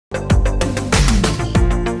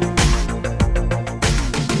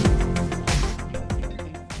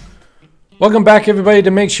Welcome back, everybody, to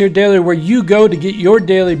Make Sure Daily, where you go to get your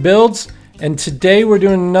daily builds. And today we're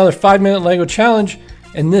doing another 5-minute Lego challenge,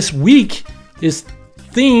 and this week is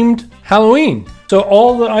themed Halloween. So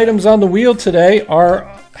all the items on the wheel today are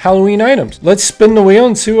Halloween items. Let's spin the wheel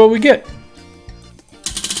and see what we get.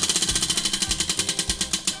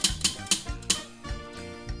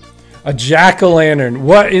 A jack-o'-lantern.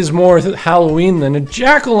 What is more Halloween than a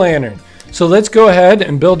jack-o'-lantern? So let's go ahead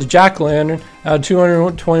and build a jack-o'-lantern out of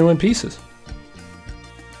 221 pieces.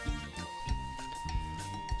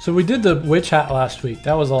 So we did the witch hat last week.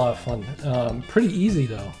 That was a lot of fun. Pretty easy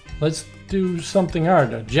though. Let's do something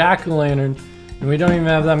hard. A jack-o'-lantern, and we don't even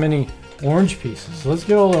have that many orange pieces. So let's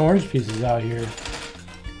get all the orange pieces out here.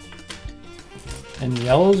 And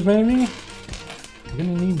yellows maybe? We're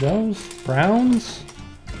gonna need those. Browns?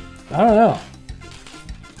 I don't know.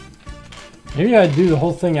 Maybe I'd do the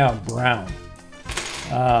whole thing out of brown.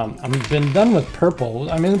 I've been done with purple.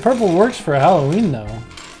 I mean, the purple works for Halloween though.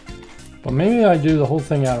 But maybe I do the whole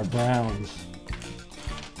thing out of browns.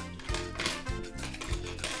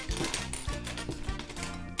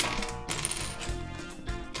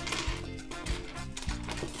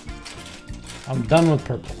 I'm done with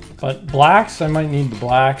purple. But blacks, I might need the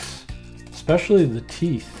blacks. Especially the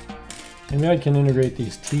teeth. Maybe I can integrate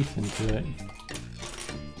these teeth into it.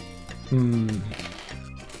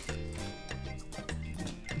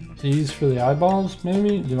 These for the eyeballs,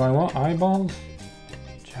 maybe? Do I want eyeballs?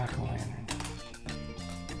 Jack-o'-lantern.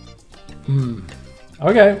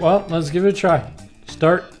 Okay, well, let's give it a try.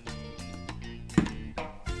 Start.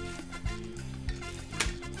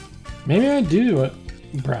 Maybe I do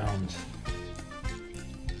browns.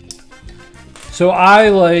 So I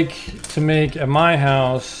like to make at my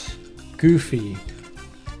house Goofy.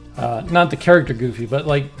 Not the character Goofy, but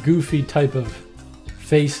like Goofy type of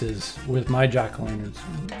faces with my jack-o'-lanterns.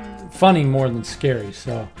 Funny more than scary,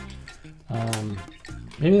 so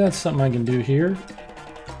maybe that's something I can do here.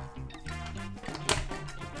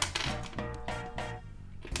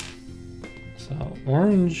 So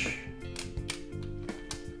orange,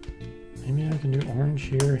 maybe I can do orange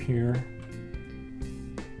here.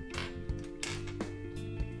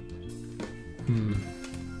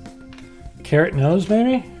 Carrot nose,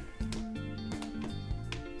 maybe?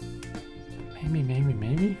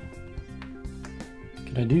 Maybe.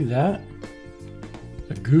 Can I do that?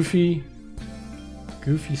 A goofy,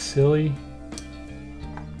 silly.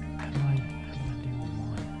 How do I do a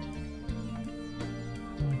one?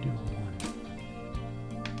 How do I do a one?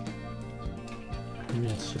 Maybe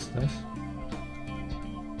it's just this.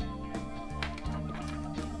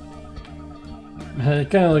 It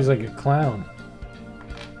kind of looks like a clown.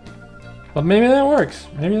 But maybe that works.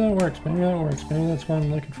 Maybe that's what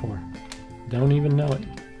I'm looking for. Don't even know it.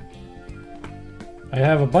 I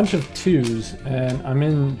have a bunch of 2s, and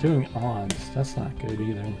I'm doing odds. That's not good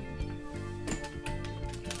either.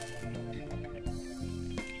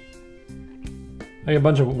 I got a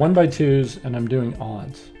bunch of 1x2s, and I'm doing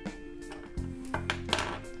odds.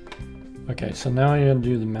 Okay, so now I'm gonna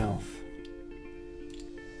do the mouth.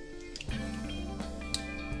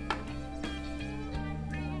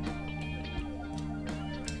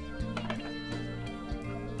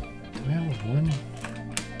 Do I have a 1?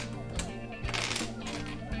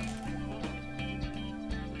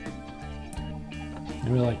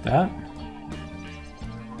 Maybe like that.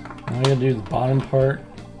 Now I gotta do the bottom part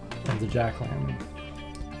of the jack-o'-lantern.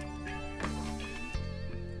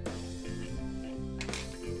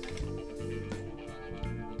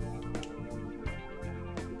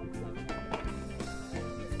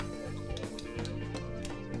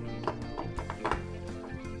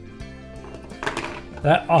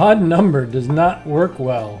 That odd number does not work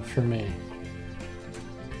well for me.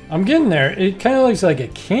 I'm getting there. It kind of looks like a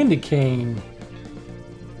candy cane.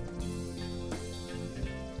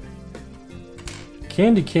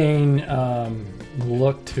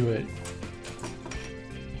 Look to it.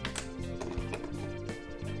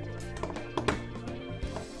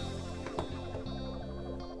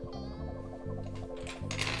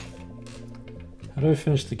 How do I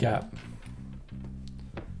finish the gap?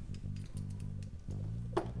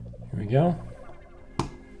 Here we go.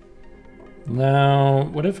 Now,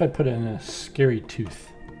 what if I put in a scary tooth?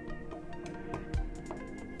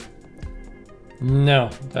 No,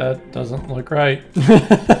 that doesn't look right.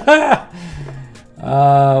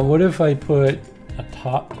 What if I put a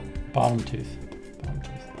bottom tooth?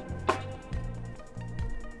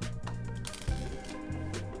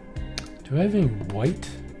 Do I have any white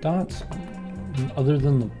dots other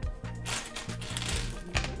than the...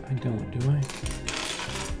 I don't, do I?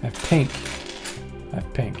 I have pink.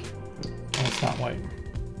 That's not white.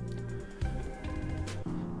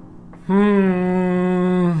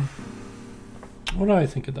 What do I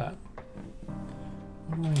think of that?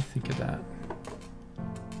 What do I think of that?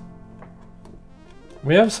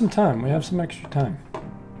 We have some time. We have some extra time.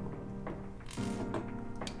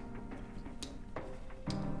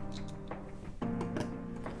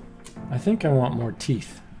 I think I want more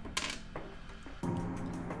teeth.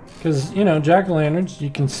 Because, you know, jack-o'-lanterns, you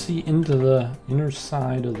can see into the inner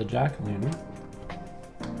side of the jack-o'-lantern.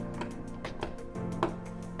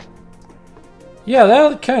 Yeah,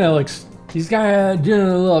 that kind of looks... He's got to do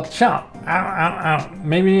a little chomp. Ow, ow, ow.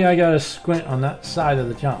 Maybe I got to squint on that side of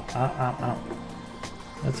the chomp. Ow, ow, ow.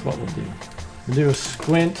 That's what we'll do. We'll do a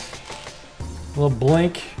squint. A little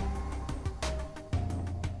blink.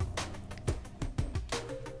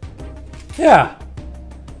 Yeah.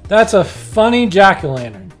 That's a funny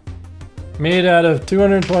jack-o'-lantern. Made out of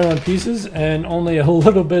 221 pieces, and only a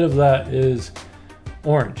little bit of that is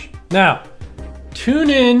orange. Now, tune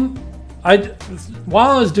in.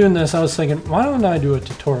 While I was doing this, I was thinking, why don't I do a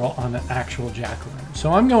tutorial on an actual jack-o'-lantern?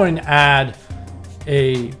 So I'm going to add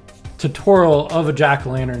a tutorial of a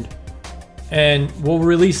jack-o'-lantern, and we'll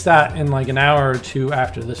release that in like an hour or two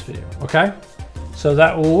after this video, okay? So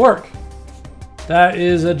that will work. That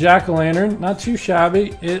is a jack-o'-lantern, not too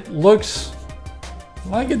shabby. It looks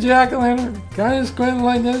like a jack-o'-lantern, kind of squinting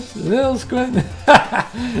like this, a little squint.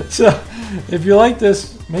 So if you like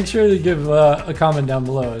this, make sure to give a comment down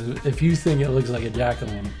below if you think it looks like a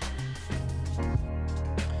jack-o'-lantern.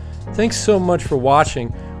 Thanks so much for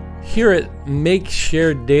watching. Here at Make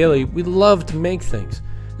Share Daily, we love to make things,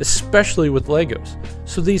 especially with Legos.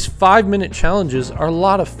 So these 5-minute challenges are a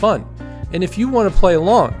lot of fun. And if you want to play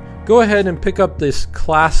along, go ahead and pick up this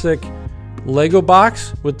classic Lego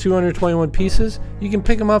box with 221 pieces. You can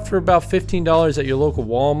pick them up for about $15 at your local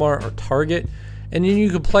Walmart or Target, and then you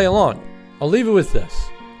can play along. I'll leave it with this.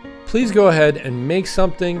 Please go ahead and make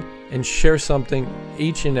something and share something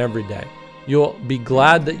each and every day. You'll be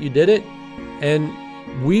glad that you did it, and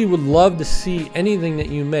we would love to see anything that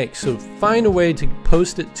you make. So find a way to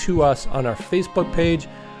post it to us on our Facebook page,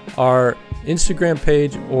 our Instagram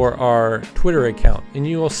page, or our Twitter account, and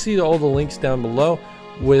you will see all the links down below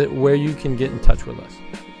where you can get in touch with us.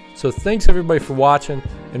 So thanks everybody for watching,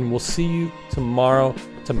 and we'll see you tomorrow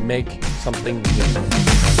to make something new.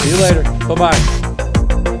 See you later. Bye-bye.